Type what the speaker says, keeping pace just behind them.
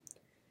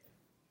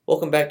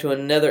Welcome back to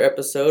another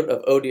episode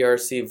of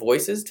ODRC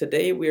Voices.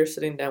 Today we are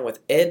sitting down with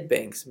Ed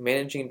Banks,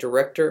 Managing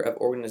Director of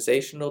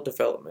Organizational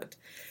Development.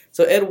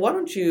 So Ed, why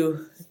don't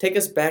you take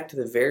us back to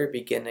the very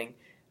beginning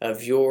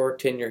of your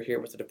tenure here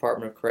with the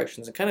Department of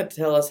Corrections and kind of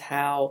tell us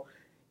how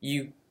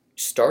you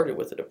started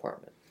with the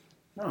department.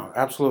 No,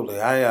 absolutely.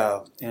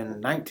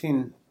 In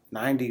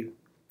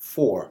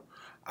 1994,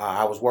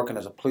 I was working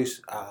as a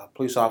police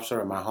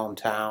officer in my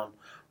hometown.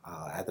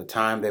 At the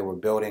time, they were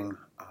building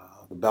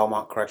the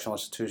Belmont Correctional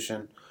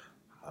Institution.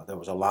 There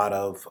was a lot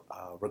of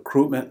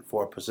recruitment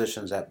for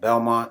positions at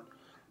Belmont.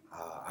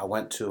 I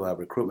went to a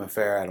recruitment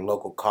fair at a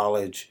local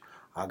college,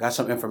 got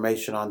some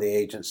information on the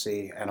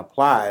agency, and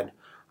applied,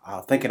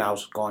 thinking I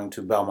was going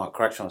to Belmont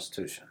Correctional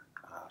Institution.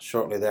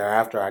 Shortly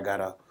thereafter, I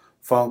got a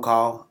phone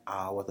call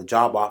with a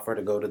job offer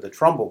to go to the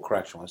Trumbull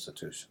Correctional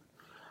Institution.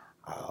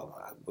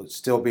 I was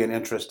still being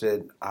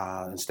interested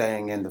in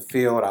staying in the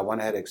field. I went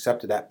ahead and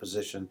accepted that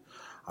position.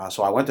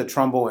 So I went to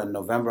Trumbull in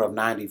November of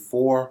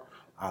 '94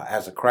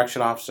 as a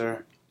correction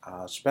officer.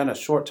 Spent a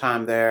short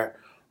time there.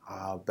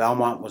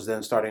 Belmont was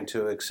then starting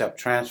to accept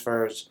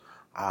transfers.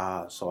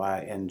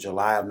 In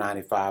July of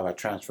 '95, I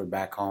transferred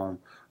back home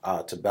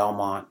to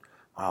Belmont,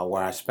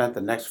 where I spent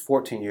the next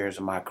 14 years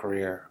of my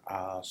career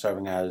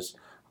serving as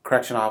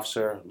correction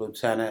officer,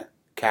 lieutenant,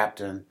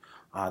 captain,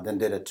 then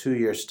did a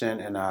 2-year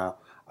stint in a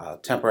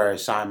temporary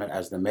assignment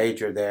as the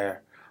major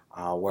there,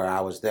 where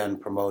I was then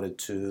promoted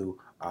to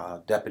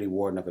Deputy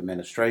Warden of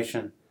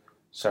Administration.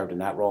 Served in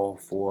that role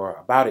for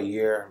about a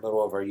year, a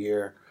little over a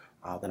year.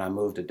 Then I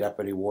moved to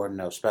Deputy Warden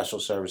of Special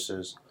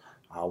Services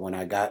when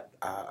I got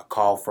a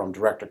call from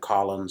Director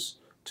Collins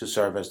to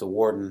serve as the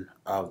warden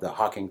of the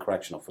Hocking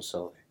Correctional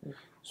Facility.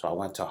 So I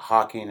went to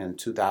Hocking in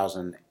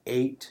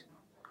 2008,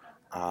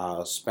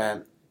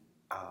 spent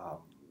a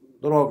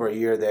little over a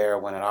year there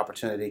when an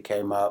opportunity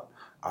came up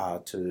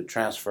to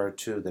transfer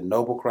to the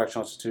Noble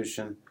Correctional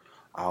Institution,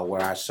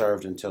 where I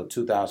served until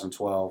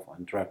 2012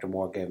 when Director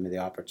Moore gave me the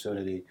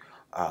opportunity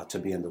to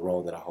be in the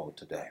role that I hold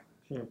today.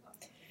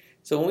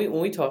 So when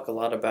we talk a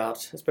lot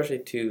about, especially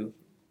to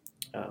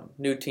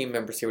new team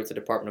members here with the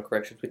Department of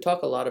Corrections, we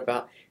talk a lot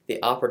about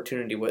the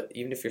opportunity,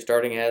 even if you're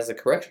starting as a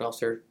correction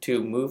officer,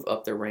 to move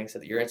up the ranks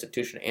at your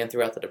institution and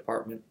throughout the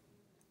department.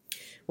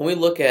 When we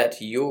look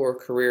at your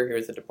career here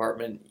at the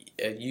department,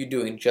 you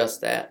doing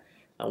just that,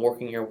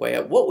 working your way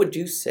up, what would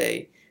you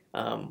say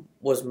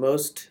was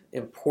most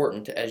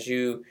important as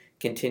you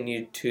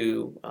continued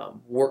to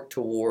work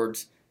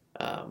towards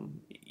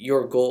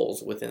your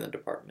goals within the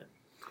department?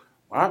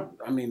 Well,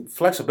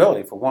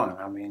 flexibility for one.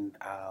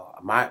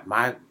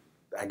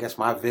 I guess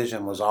my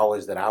vision was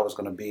always that I was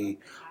going to be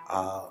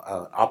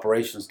an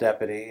operations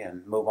deputy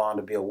and move on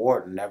to be a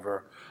warden.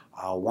 Never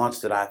once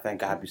did I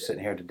think I'd be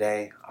sitting here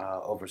today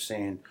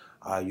overseeing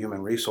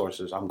human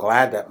resources. I'm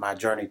glad that my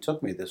journey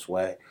took me this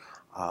way,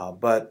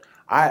 but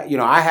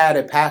I had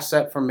a path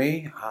set for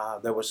me.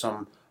 There were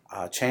some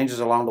changes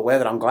along the way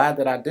that I'm glad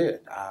that I did.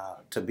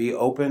 To be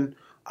open,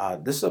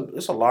 this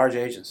is a large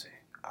agency.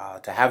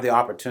 To have the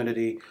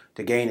opportunity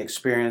to gain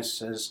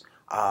experiences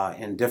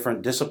in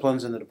different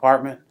disciplines in the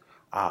department,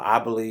 I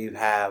believe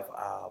have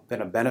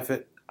been a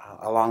benefit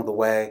along the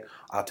way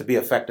to be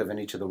effective in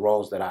each of the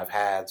roles that I've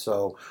had.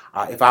 So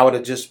if I would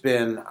have just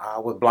been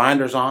with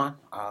blinders on,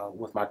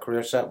 with my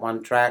career set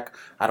one track,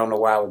 I don't know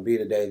where I would be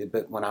today.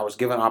 But when I was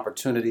given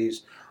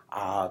opportunities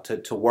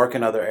to work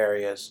in other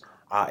areas,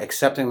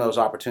 accepting those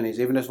opportunities,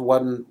 even if it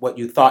wasn't what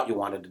you thought you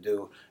wanted to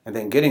do, and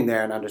then getting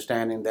there and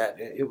understanding that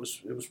it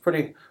was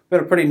been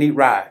a pretty neat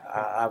ride.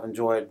 I've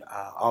enjoyed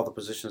all the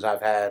positions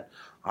I've had,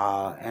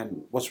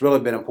 and what's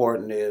really been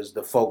important is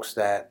the folks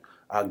that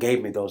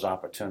gave me those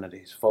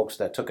opportunities, folks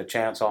that took a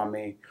chance on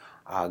me,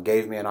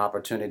 gave me an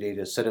opportunity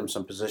to sit in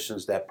some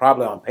positions that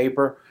probably on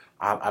paper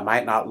I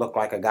might not look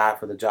like a guy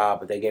for the job,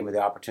 but they gave me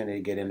the opportunity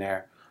to get in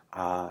there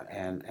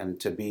and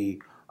to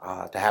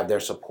have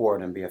their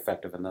support and be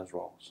effective in those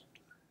roles.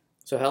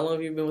 So how long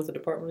have you been with the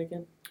department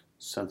again?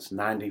 Since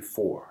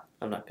 '94.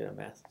 I'm not good at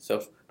math,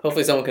 so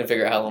hopefully someone can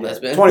figure out how long that's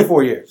been.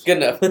 24 years. Good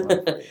enough.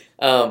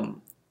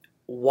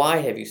 Why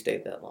have you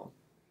stayed that long?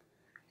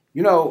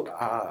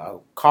 A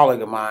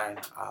colleague of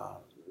mine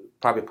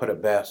probably put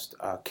it best,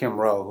 Kim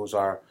Rowe, who's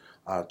our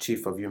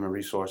Chief of Human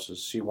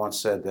Resources. She once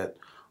said that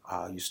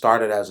you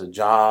started as a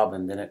job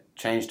and then it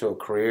changed to a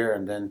career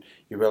and then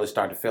you really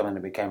started feeling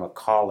it became a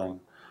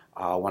calling.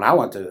 When I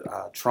went to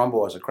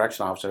Trumbull as a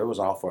correction officer, it was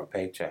all for a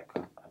paycheck.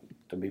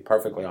 To be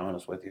perfectly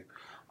honest with you,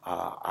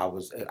 I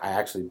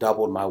actually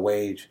doubled my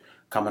wage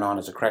coming on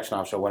as a correction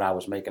officer what I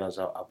was making as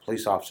a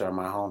police officer in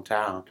my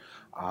hometown.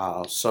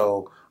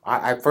 So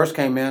I first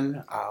came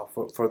in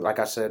for like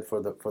I said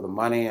for the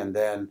money, and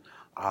then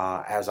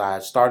as I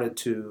started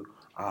to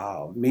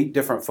meet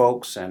different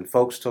folks and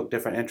folks took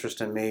different interest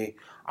in me,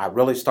 I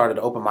really started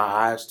to open my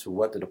eyes to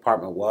what the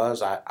department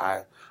was.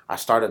 I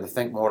started to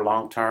think more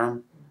long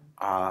term.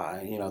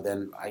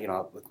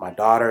 With my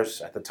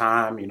daughters at the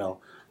time,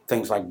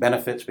 things like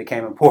benefits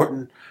became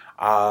important.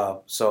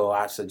 So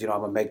I said, I'm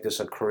going to make this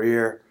a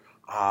career.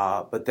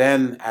 But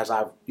then, as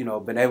I've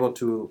been able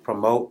to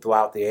promote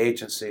throughout the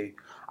agency,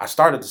 I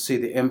started to see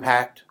the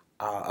impact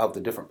of the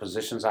different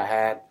positions I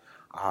had,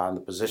 and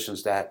the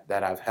positions that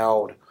I've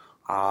held.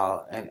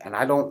 And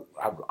I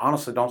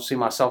honestly don't see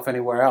myself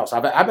anywhere else.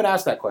 I've been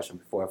asked that question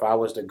before. If I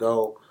was to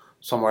go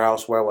somewhere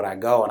else, where would I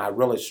go? And I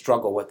really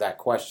struggle with that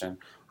question.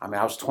 I mean,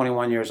 I was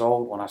 21 years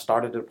old when I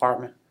started the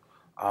department.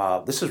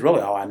 This is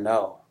really all I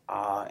know.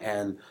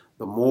 And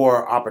the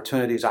more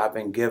opportunities I've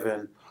been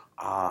given,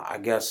 I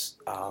guess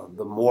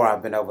the more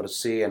I've been able to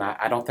see, and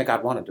I don't think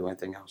I'd want to do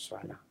anything else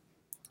right now.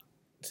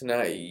 So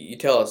now you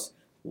tell us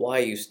why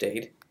you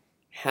stayed.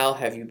 How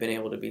have you been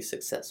able to be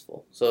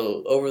successful?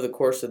 So over the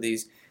course of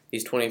these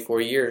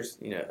 24 years,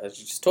 as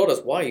you just told us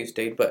why you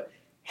stayed, but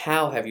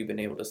how have you been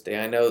able to stay?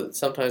 I know that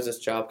sometimes this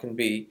job can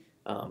be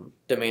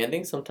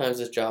demanding, sometimes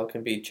this job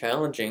can be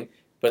challenging,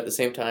 but at the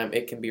same time,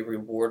 it can be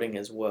rewarding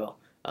as well.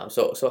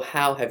 So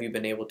how have you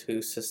been able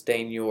to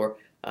sustain your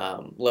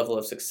level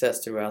of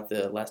success throughout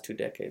the last 2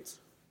 decades?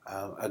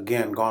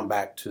 Again, going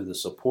back to the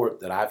support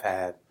that I've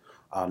had,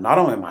 not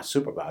only my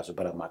supervisor,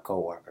 but of my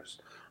coworkers.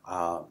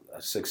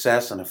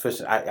 Success and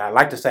efficient. I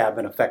like to say I've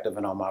been effective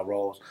in all my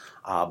roles,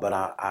 but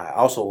I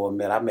also will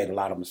admit I've made a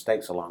lot of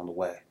mistakes along the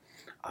way.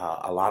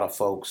 A lot of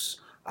folks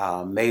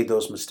made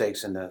those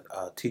mistakes in the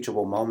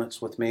teachable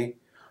moments with me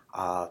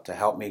to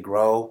help me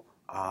grow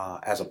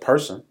as a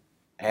person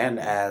and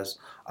as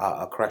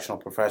a correctional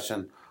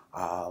profession.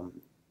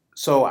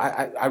 So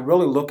I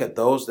really look at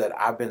those that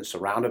I've been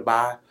surrounded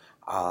by,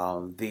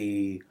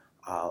 the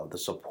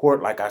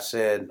support, like I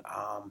said,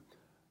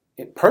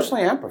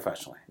 personally and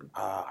professionally.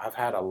 I've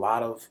had a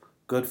lot of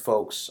good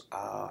folks.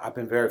 I've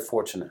been very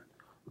fortunate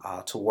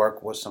to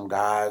work with some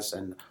guys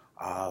and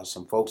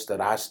some folks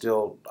that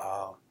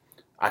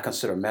I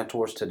consider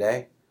mentors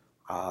today,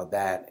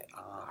 that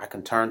I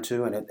can turn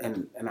to,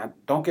 and I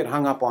don't get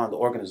hung up on the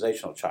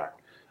organizational chart.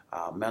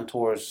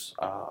 Mentors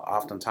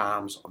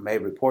oftentimes may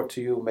report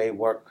to you, may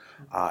work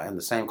in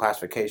the same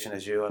classification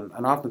as you,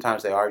 and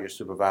oftentimes they are your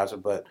supervisor.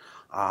 But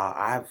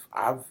I've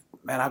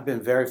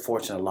been very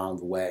fortunate along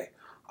the way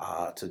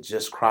to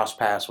just cross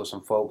paths with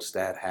some folks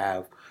that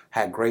have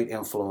had great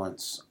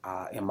influence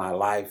in my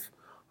life.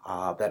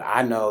 That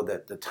I know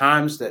that the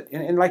times that,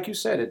 and like you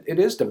said, it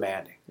is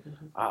demanding.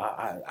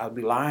 I'd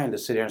be lying to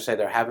sit here and say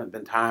there haven't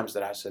been times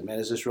that I said, man,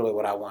 is this really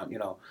what I want?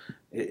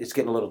 It's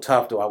getting a little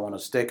tough. Do I want to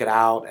stick it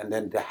out? And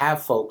then to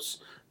have folks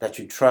that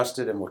you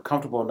trusted and were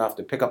comfortable enough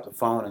to pick up the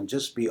phone and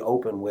just be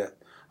open with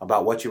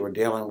about what you were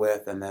dealing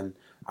with, and then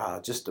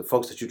just the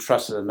folks that you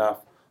trusted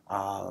enough,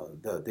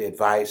 the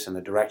advice and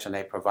the direction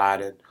they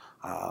provided.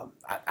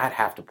 I'd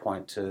have to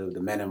point to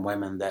the men and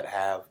women that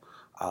have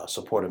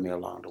supported me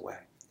along the way.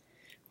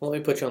 Well, let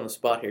me put you on the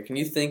spot here. Can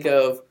you think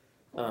of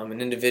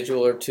an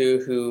individual or two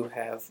who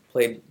have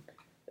played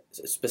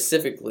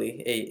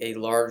specifically a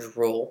large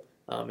role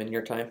in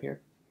your time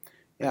here?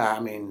 Yeah, I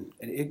mean,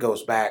 it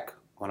goes back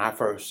when I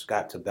first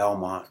got to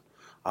Belmont.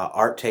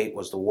 Art Tate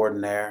was the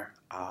warden there.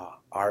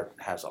 Art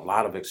has a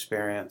lot of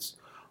experience.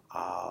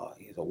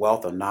 He's a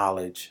wealth of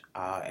knowledge.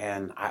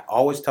 And I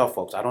always tell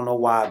folks, I don't know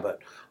why, but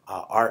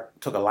Art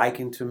took a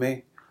liking to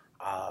me,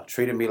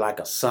 treated me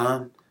like a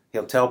son.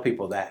 He'll tell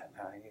people that,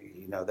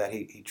 that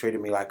he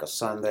treated me like a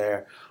son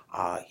there.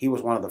 He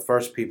was one of the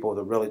first people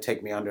to really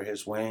take me under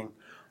his wing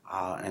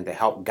and to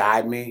help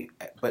guide me.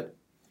 But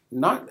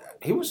not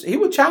he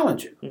would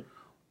challenge you.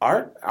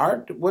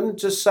 Art wouldn't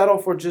just settle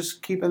for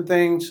just keeping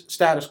things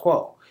status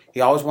quo. He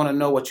always wanted to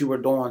know what you were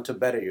doing to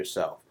better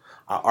yourself.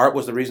 Art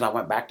was the reason I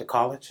went back to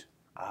college.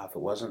 If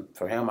it wasn't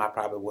for him, I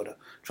probably would have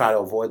tried to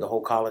avoid the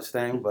whole college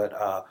thing. But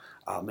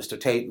Mr.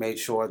 Tate made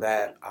sure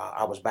that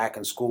I was back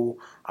in school.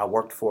 I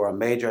worked for a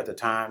major at the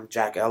time,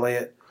 Jack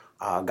Elliott,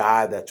 a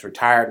guy that's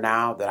retired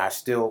now that I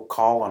still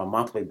call on a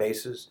monthly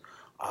basis.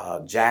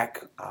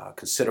 Jack,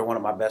 considered one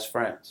of my best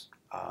friends.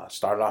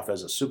 Started off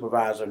as a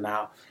supervisor.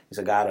 Now he's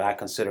a guy that I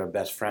consider a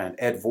best friend.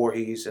 Ed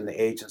Voorhees in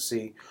the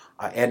agency.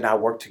 Ed and I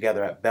worked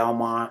together at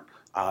Belmont.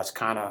 It's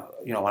kind of,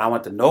 when I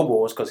went to Noble,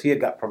 it was because he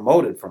had got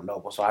promoted from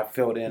Noble, so I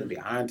filled in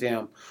behind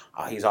him.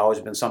 He's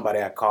always been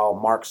somebody I call.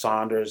 Mark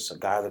Saunders, a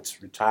guy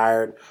that's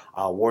retired,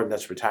 warden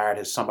that's retired,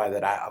 is somebody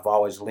that I've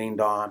always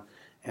leaned on.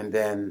 And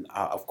then,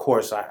 of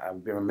course,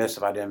 I'd be remiss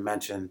if I didn't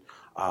mention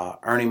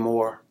Ernie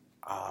Moore.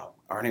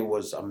 Ernie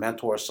was a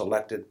mentor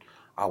selected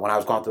when I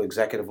was going through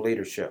executive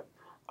leadership.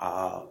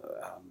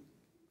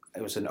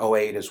 It was in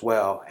 '08 as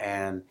well,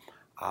 and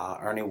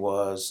Ernie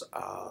was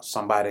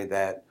somebody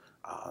that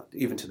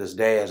even to this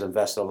day has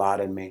invested a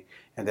lot in me.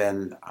 And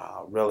then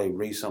really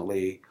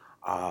recently,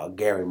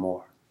 Gary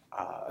Moore,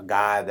 a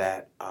guy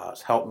that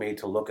has helped me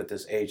to look at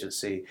this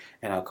agency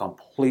in a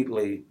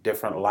completely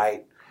different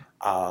light.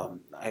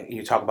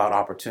 You talk about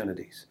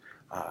opportunities.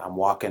 I'm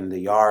walking the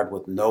yard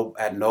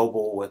at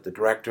Noble with the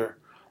director,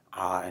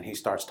 and he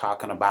starts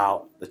talking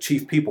about the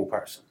chief people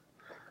person.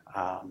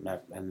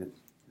 And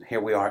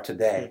here we are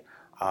today.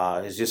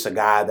 Is just a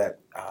guy that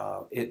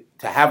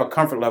to have a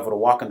comfort level to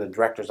walk in the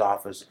director's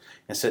office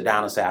and sit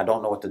down and say, I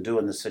don't know what to do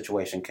in this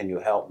situation. Can you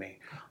help me?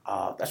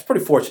 That's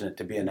pretty fortunate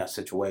to be in that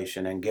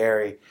situation. And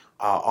Gary,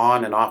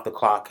 on and off the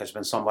clock, has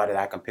been somebody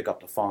that I can pick up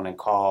the phone and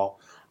call.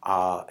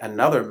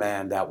 Another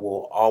man that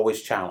will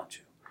always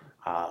challenge you.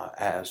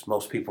 As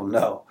most people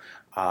know,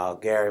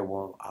 Gary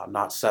will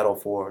not settle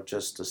for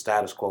just the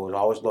status quo. He's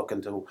always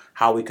looking to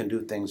how we can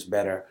do things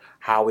better,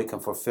 how we can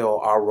fulfill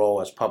our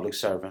role as public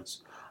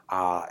servants.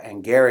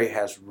 And Gary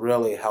has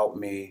really helped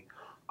me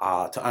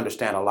to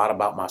understand a lot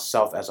about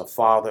myself as a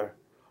father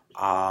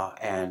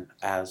and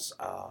as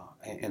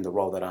in the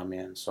role that I'm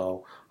in.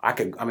 So I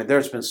mean,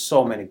 there's been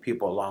so many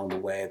people along the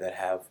way that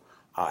have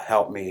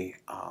helped me,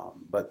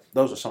 but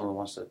those are some of the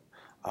ones that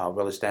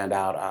really stand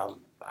out.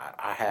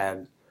 I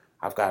had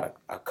I've got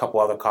a couple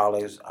other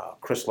colleagues,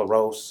 Chris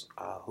LaRose,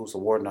 who's the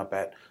warden up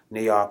at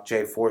New York,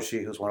 Jay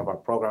Forshee, who's one of our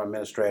program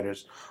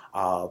administrators.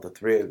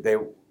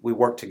 We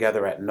worked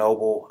together at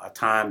Noble, a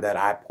time that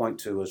I point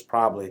to as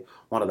probably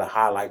one of the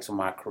highlights of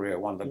my career,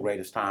 one of the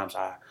greatest times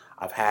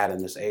I've had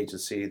in this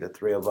agency. The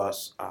three of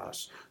us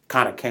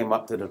kind of came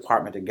up to the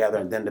department together,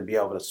 and then to be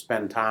able to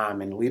spend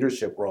time in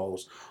leadership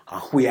roles,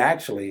 we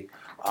actually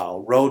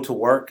rode to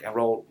work and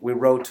we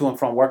rode to and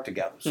from work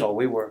together. So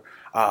we would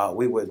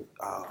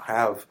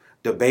have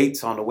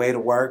debates on the way to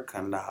work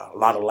and a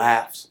lot of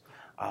laughs.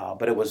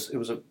 But it was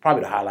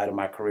probably the highlight of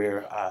my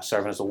career,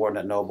 serving as a warden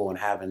at Noble and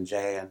having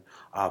Jay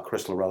and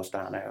Chris LaRose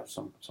down there.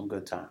 Some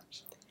good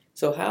times.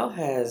 So how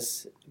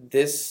has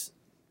this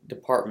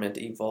department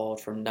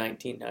evolved from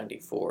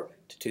 1994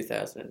 to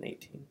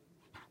 2018?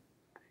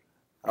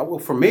 Well,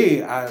 for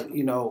me, I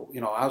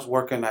was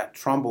working at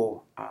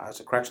Trumbull as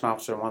a correction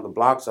officer in one of the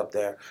blocks up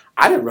there.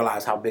 I didn't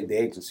realize how big the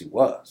agency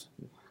was.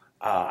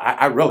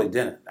 I really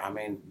didn't. I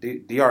mean,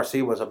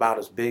 DRC was about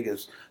as big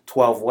as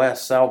 12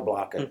 West cell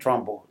block at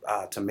Trumbull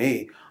to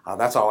me.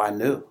 That's all I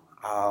knew.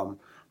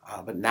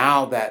 But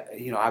now that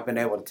I've been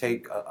able to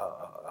take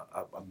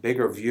a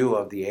bigger view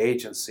of the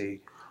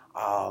agency.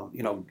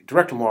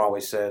 Director Moore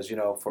always says,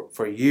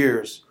 for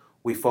years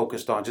we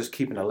focused on just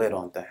keeping a lid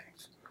on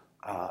things.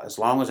 As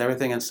long as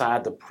everything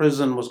inside the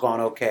prison was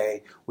going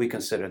okay, we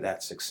considered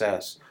that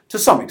success to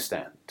some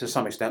extent. To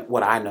some extent,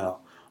 what I know.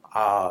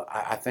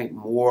 I think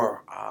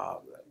more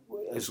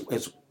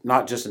is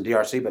not just in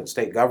DRC, but in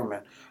state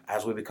government,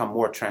 as we become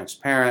more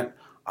transparent,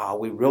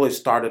 we really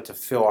started to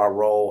fill our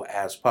role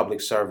as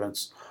public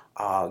servants.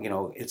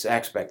 It's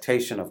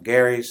expectation of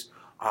Gary's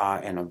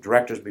and of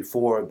directors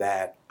before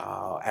that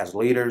as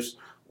leaders,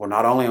 we're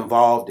not only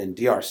involved in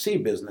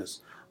DRC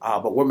business,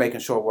 but we're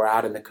making sure we're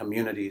out in the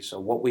community. So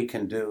what we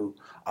can do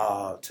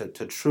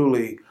to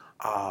truly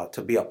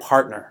to be a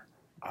partner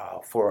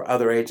for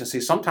other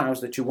agencies,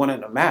 sometimes that you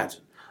wouldn't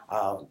imagine.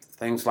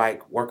 Things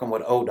like working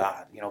with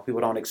ODOT.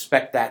 People don't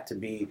expect that to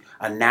be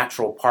a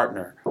natural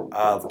partner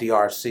of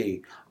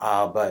DRC,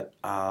 but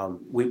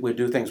we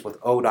do things with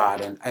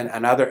ODOT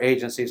and other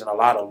agencies and a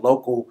lot of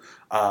local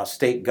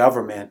state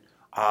government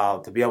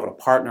to be able to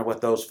partner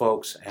with those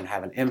folks and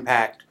have an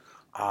impact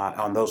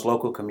on those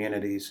local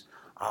communities.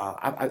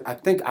 I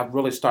think I've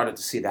really started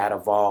to see that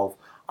evolve.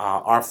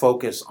 Our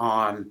focus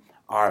on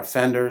our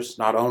offenders,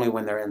 not only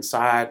when they're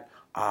inside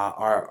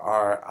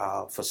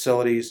our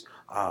facilities,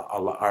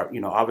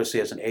 obviously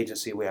as an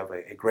agency we have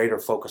a greater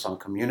focus on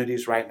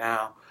communities right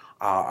now.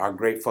 Our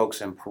great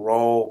folks in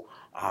parole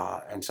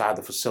inside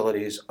the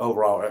facilities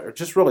overall are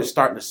just really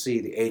starting to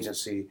see the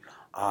agency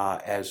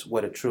as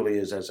what it truly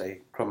is as a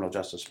criminal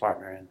justice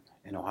partner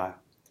in Ohio.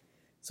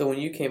 So when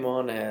you came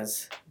on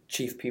as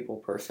chief people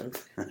person,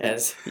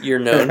 as you're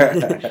known,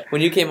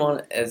 when you came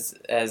on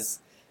as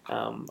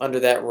under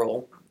that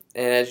role,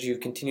 and as you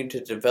continue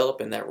to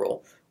develop in that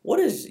role, what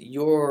has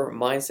your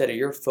mindset or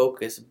your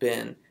focus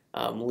been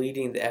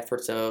leading the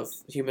efforts of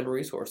human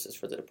resources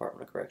for the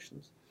Department of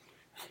Corrections?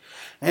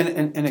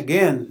 And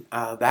again,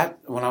 that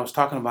when I was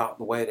talking about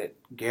the way that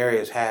Gary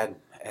has had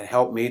and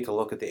helped me to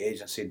look at the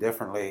agency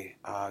differently,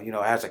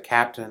 as a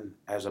captain,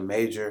 as a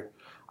major,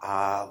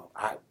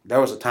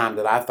 there was a time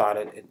that I thought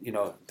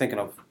thinking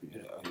of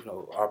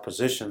our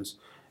positions,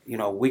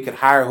 we could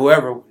hire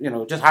whoever,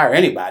 just hire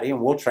anybody, and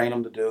we'll train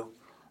them to do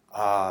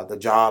the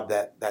job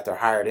that they're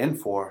hired in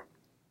for.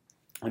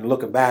 And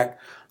looking back,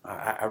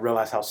 I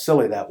realized how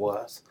silly that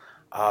was.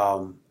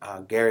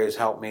 Gary has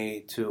helped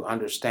me to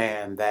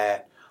understand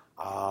that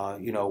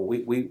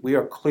we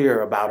are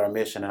clear about our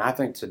mission, and I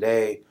think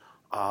today,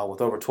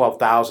 with over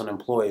 12,000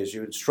 employees, you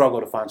would struggle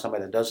to find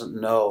somebody that doesn't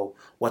know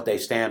what they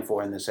stand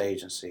for in this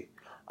agency.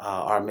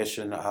 Our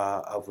mission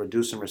of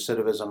reducing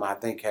recidivism, I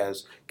think,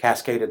 has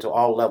cascaded to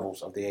all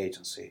levels of the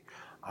agency,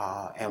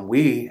 and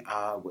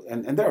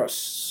there is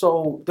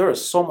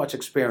so much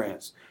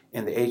experience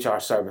in the HR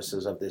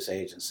services of this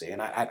agency,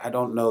 and I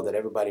don't know that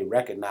everybody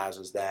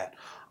recognizes that.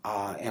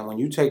 And when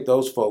you take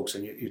those folks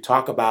and you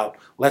talk about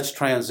let's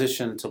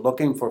transition to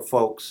looking for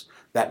folks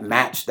that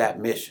match that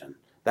mission,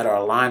 that are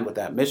aligned with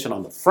that mission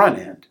on the front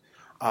end,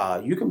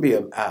 you can be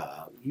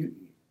you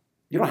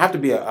don't have to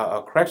be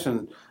a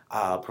correction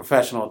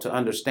professional to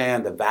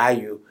understand the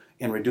value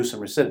in reducing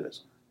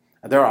recidivism.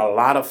 And there are a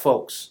lot of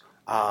folks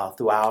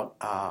throughout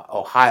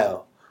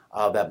Ohio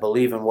that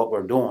believe in what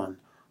we're doing.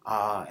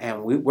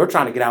 and we're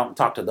trying to get out and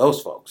talk to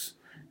those folks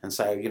and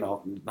say,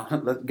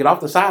 let's get off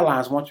the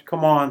sidelines. Why don't you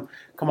come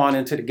on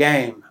into the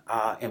game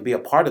and be a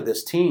part of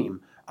this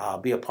team,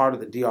 be a part of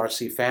the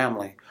DRC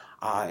family,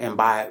 and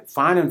by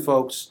finding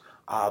folks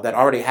that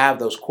already have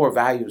those core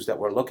values that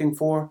we're looking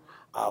for,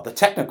 the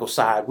technical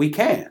side we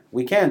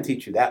can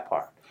teach you that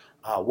part.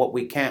 What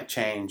we can't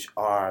change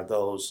are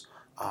those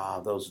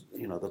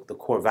the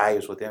core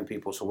values within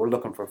people. So we're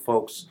looking for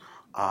folks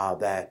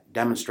that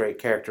demonstrate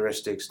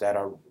characteristics that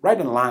are right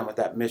in line with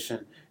that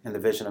mission and the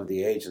vision of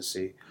the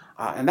agency.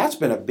 And that's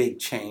been a big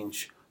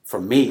change for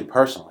me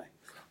personally.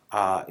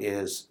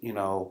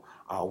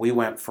 We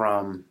went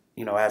from,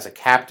 as a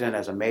captain,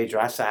 as a major,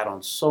 I sat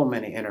on so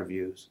many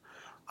interviews,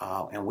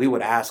 and we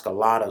would ask a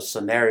lot of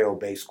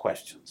scenario-based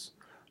questions.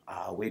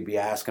 We'd be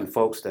asking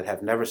folks that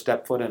have never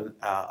stepped foot in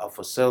a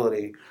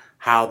facility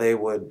how they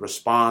would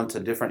respond to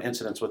different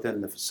incidents within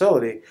the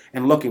facility.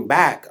 And looking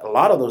back, a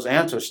lot of those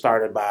answers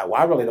started by,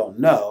 well, I really don't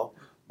know,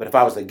 but if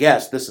I was the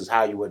guest, this is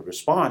how you would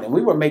respond. And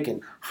we were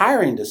making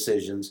hiring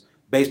decisions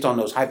based on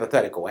those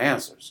hypothetical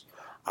answers.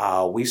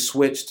 We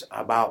switched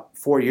about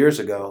 4 years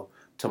ago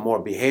to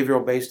more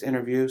behavioral-based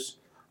interviews,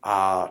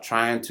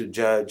 trying to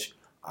judge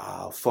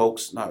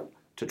folks, not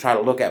to try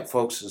to look at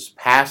folks'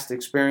 past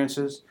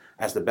experiences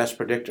as the best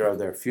predictor of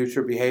their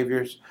future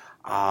behaviors,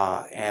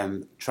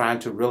 and trying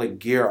to really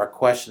gear our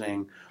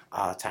questioning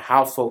to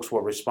how folks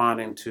were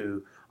responding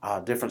to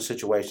different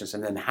situations,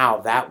 and then how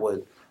that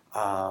would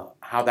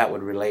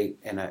relate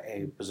in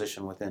a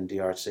position within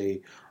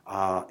DRC.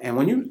 And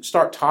when you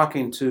start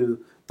talking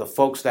to the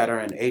folks that are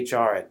in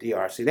HR at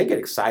DRC, they get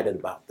excited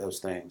about those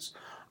things.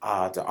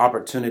 The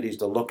opportunities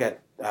to look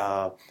at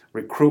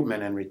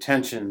recruitment and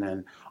retention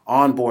and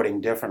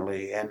onboarding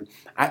differently. And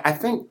I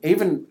think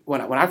even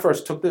when I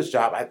first took this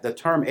job, the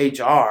term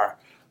HR,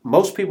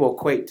 most people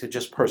equate to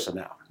just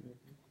personnel.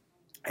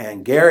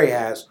 And Gary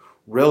has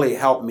really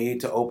helped me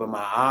to open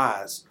my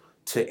eyes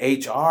to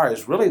HR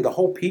is really the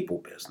whole people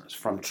business,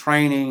 from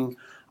training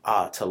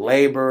to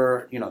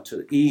labor,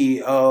 to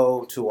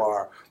EEO, to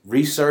our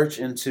research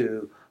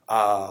into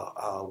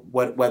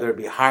whether it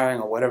be hiring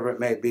or whatever it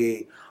may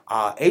be.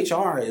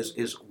 HR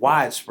is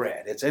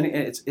widespread.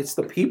 It's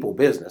the people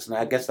business, and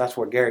I guess that's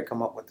where Gary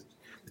come up with the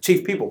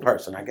chief people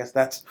person. I guess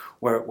that's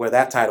where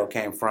that title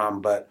came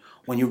from. But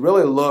when you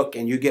really look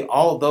and you get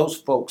all of those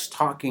folks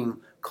talking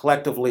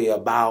collectively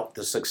about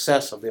the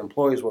success of the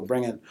employees we're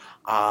bringing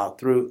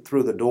through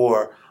the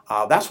door,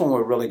 that's when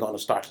we're really going to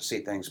start to see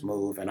things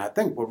move. And I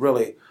think we're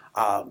really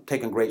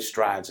taking great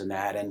strides in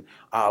that. And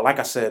like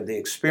I said, the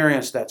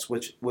experience that's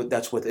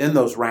within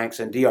those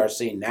ranks in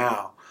DRC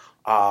now,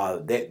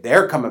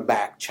 they're coming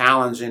back,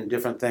 challenging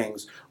different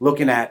things,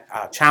 looking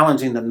at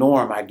challenging the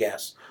norm, I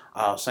guess.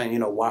 Saying,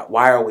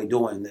 why are we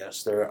doing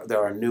this?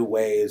 There are new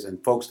ways,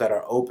 and folks that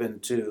are open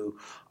to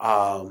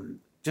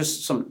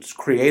just some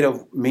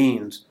creative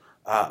means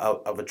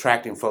of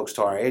attracting folks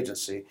to our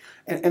agency.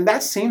 And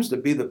that seems to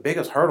be the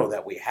biggest hurdle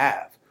that we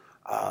have.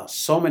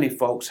 So many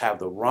folks have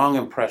the wrong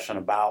impression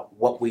about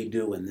what we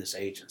do in this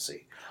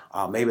agency.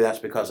 Maybe that's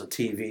because of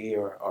TV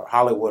or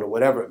Hollywood or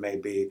whatever it may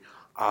be.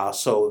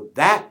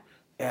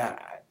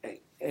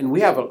 And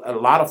we have a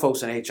lot of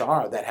folks in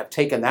HR that have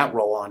taken that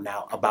role on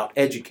now about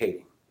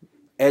educating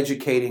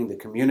the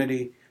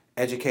community,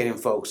 educating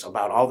folks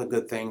about all the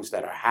good things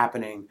that are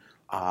happening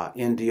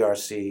in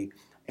DRC,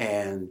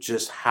 and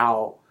just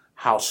how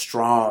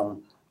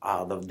strong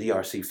the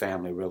DRC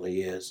family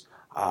really is.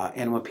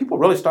 And when people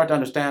really start to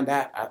understand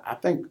that, I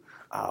think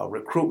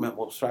recruitment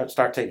will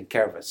start taking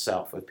care of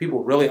itself. If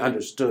people really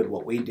understood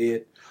what we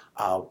did,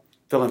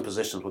 filling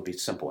positions would be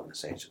simple in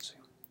this agency.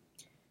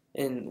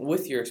 And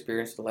with your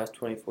experience the last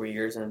 24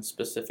 years, and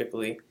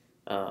specifically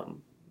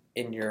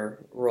in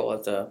your role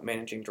as a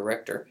managing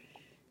director,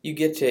 you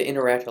get to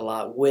interact a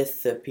lot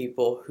with the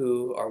people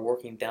who are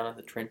working down in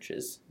the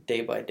trenches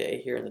day by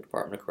day here in the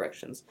Department of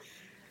Corrections.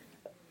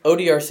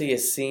 ODRC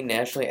is seen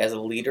nationally as a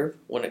leader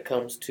when it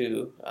comes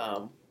to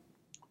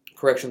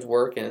corrections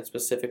work, and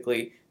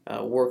specifically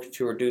work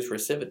to reduce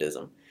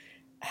recidivism.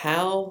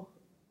 How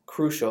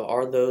crucial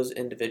are those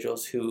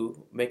individuals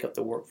who make up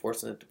the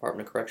workforce in the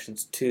Department of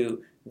Corrections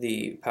to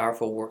the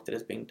powerful work that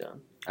is being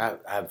done?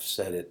 I've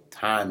said it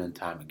time and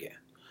time again.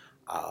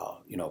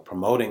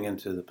 Promoting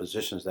into the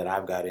positions that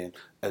I've got in,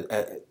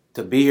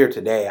 to be here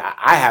today,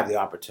 I have the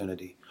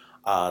opportunity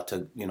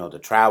to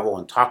travel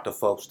and talk to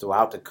folks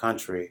throughout the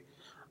country.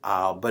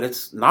 But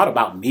it's not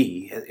about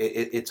me.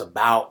 It's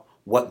about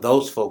what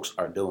those folks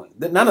are doing.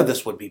 None of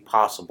this would be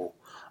possible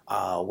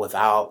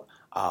without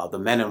the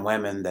men and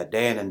women that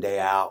day in and day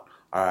out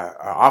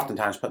are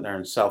oftentimes putting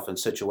themselves in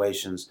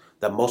situations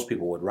that most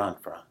people would run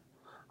from.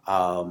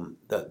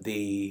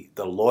 The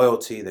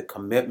loyalty, the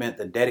commitment,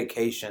 the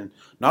dedication,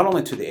 not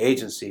only to the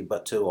agency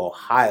but to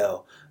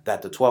Ohio,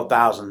 that the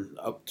 12,000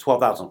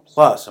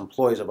 plus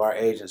employees of our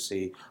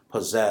agency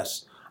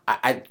possess,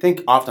 I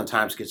think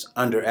oftentimes gets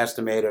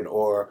underestimated,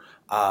 or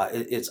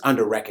it's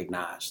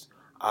under-recognized.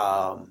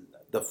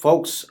 The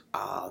folks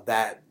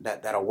that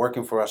are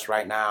working for us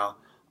right now,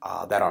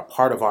 that are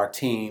part of our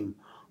team,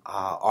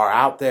 are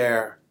out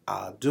there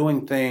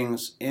doing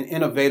things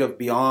innovative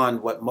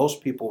beyond what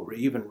most people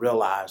even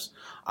realize.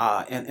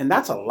 And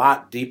that's a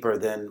lot deeper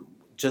than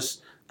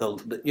just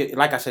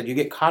like I said, you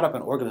get caught up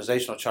in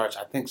organizational charts.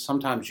 I think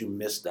sometimes you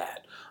miss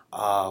that.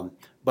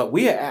 But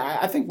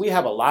I think we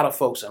have a lot of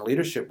folks in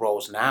leadership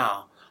roles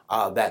now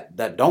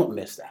that don't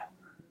miss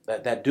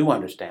that do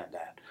understand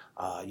that.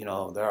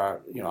 There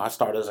are, I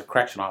started as a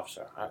correction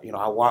officer.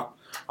 I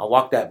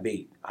walk that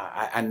beat.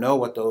 I know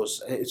what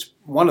those. It's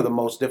one of the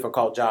most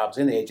difficult jobs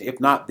in the agency, if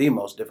not the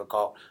most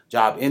difficult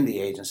job in the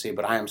agency.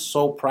 But I am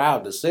so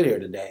proud to sit here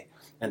today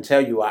and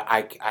tell you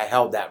I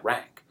held that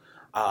rank.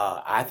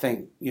 I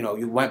think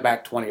you went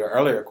back to one of your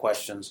earlier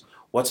questions.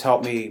 What's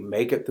helped me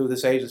make it through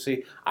this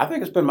agency? I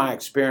think it's been my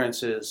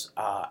experiences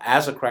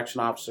as a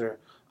correction officer,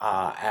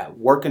 at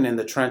working in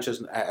the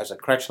trenches as a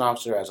correction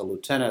officer, as a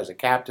lieutenant, as a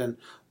captain.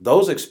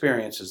 Those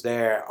experiences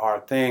there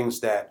are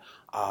things that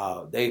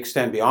they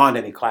extend beyond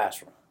any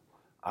classroom.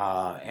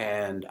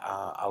 And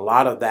a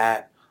lot of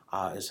that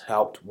has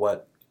helped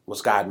what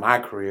was guiding my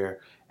career.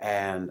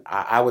 And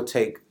I would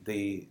take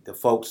the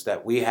folks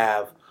that we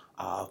have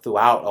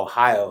throughout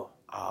Ohio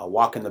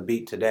walking the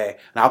beat today,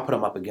 and I'll put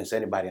them up against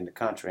anybody in the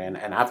country. And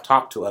I've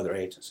talked to other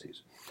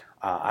agencies.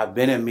 I've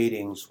been in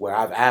meetings where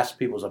I've asked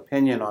people's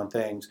opinion on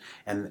things,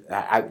 and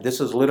this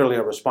is literally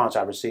a response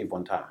I received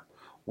one time.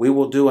 We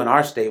will do in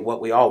our state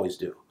what we always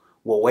do.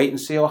 We'll wait and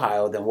see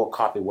Ohio, then we'll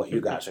copy what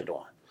you guys are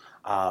doing.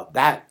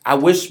 That I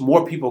wish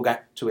more people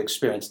got to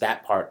experience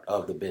that part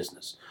of the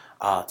business,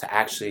 to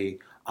actually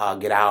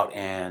get out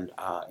and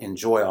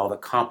enjoy all the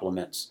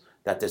compliments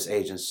that this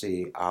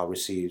agency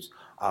receives.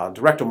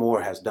 Director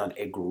Moore has done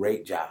a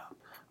great job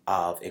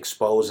of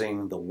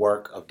exposing the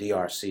work of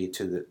DRC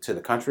to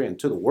the country and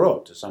to the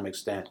world to some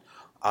extent,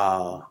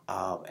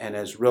 and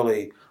has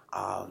really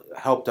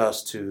helped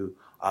us to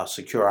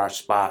secure our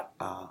spot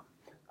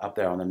up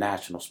there on the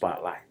national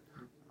spotlight.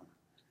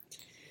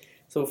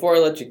 So before I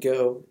let you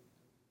go,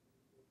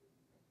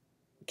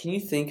 can you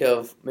think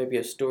of maybe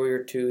a story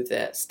or two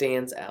that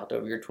stands out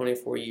over your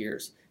 24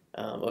 years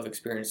of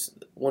experience?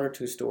 One or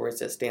two stories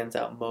that stands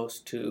out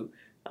most to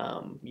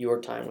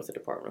your time with the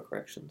Department of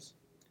Corrections?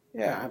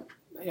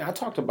 I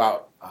talked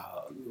about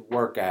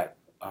work at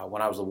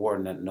when I was a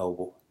warden at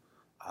Noble.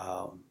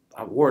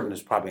 A warden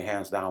is probably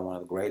hands down one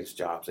of the greatest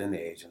jobs in the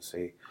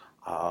agency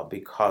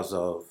because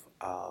of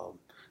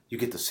you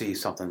get to see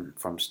something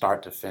from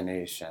start to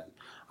finish, and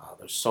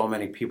there's so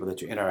many people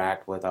that you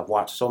interact with. I've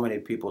watched so many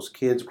people's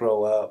kids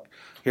grow up,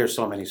 hear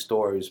so many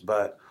stories.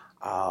 But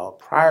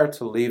prior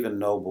to leaving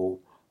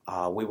Noble,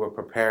 we were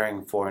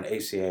preparing for an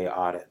ACA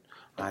audit.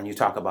 And you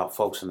talk about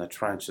folks in the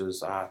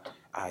trenches.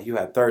 You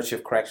had third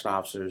shift correction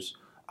officers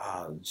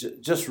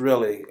just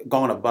really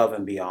going above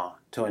and beyond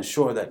to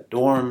ensure that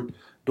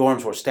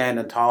dorms were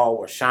standing tall,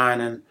 were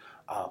shining.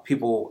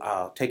 People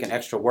taking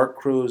extra work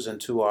crews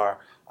into our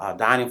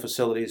dining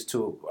facilities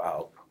to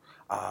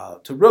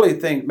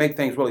really make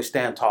things really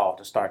stand tall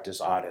to start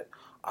this audit.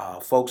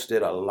 Folks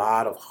did a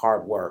lot of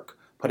hard work,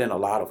 put in a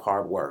lot of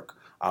hard work,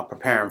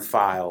 preparing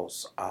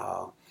files,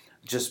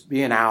 just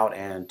being out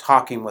and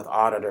talking with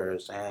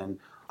auditors and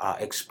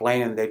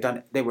explaining.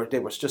 They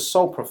were just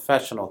so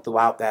professional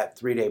throughout that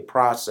 3-day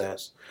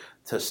process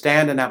to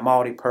stand in that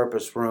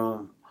multi-purpose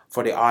room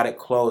for the audit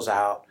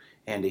closeout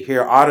and to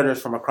hear auditors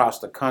from across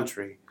the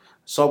country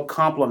so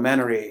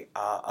complimentary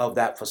of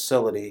that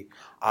facility,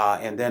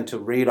 and then to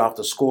read off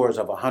the scores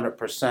of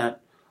 100%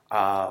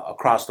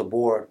 across the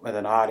board with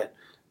an audit.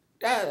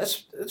 Yeah,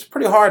 it's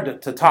pretty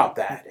hard to top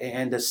that,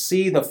 and to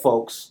see the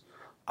folks.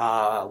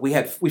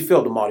 We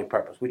filled the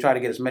multi-purpose. We tried to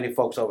get as many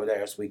folks over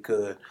there as we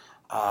could,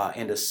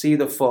 and to see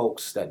the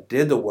folks that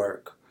did the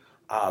work,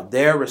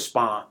 their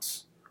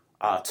response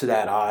to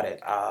that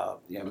audit.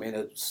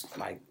 It's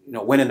like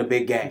winning the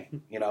big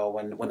game.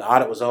 When the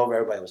audit was over,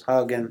 everybody was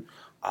hugging,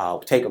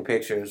 taking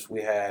pictures.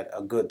 We had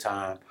a good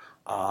time.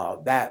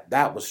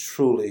 That was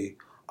truly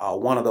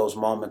one of those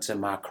moments in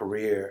my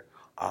career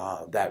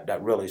that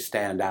really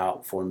stand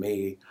out for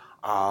me.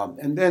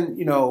 And then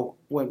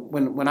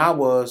when I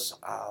was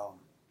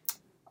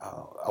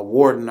a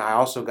warden, I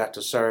also got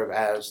to serve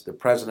as the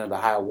president of the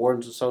Ohio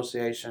Wardens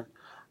Association.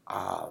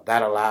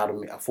 That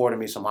afforded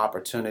me some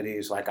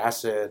opportunities, like I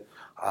said,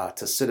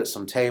 to sit at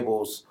some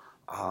tables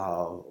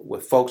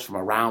with folks from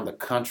around the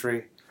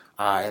country,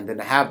 and then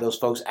to have those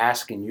folks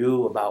asking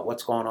you about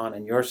what's going on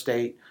in your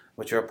state,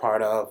 what you're a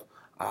part of.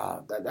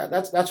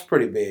 That's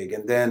pretty big.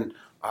 And then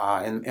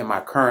in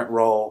my current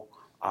role,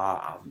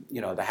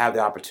 to have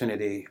the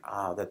opportunity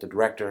that the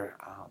director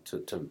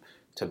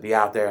to be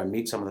out there and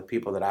meet some of the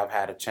people that I've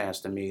had a chance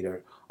to meet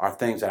are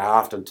things that I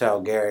often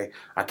tell Gary,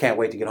 I can't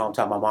wait to get home and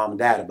tell my mom and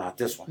dad about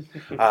this one.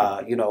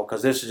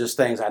 Because this is just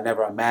things I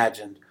never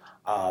imagined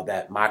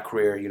that my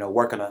career,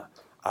 working a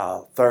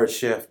third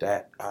shift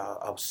at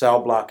a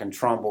cell block in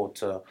Trumbull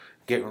to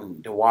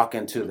walk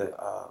into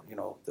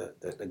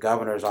the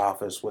governor's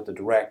office with the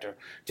director,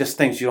 just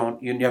things you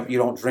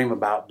don't dream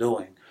about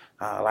doing.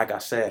 like I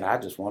said, I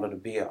just wanted to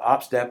be an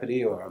ops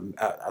deputy, or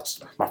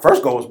my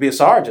first goal was to be a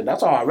sergeant.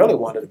 That's all I really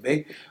wanted to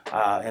be,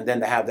 and then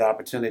to have the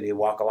opportunity to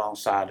walk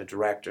alongside the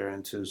director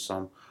into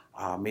some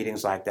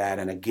meetings like that,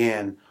 and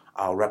again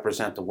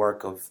represent the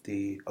work of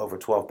the over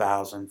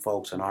 12,000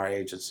 folks in our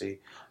agency.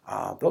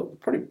 Those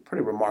pretty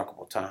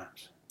remarkable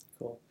times.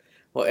 Cool.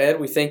 Well, Ed,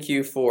 we thank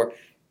you for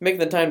making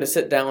the time to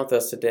sit down with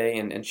us today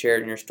and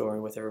sharing your story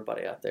with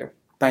everybody out there.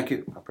 Thank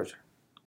you. I appreciate it.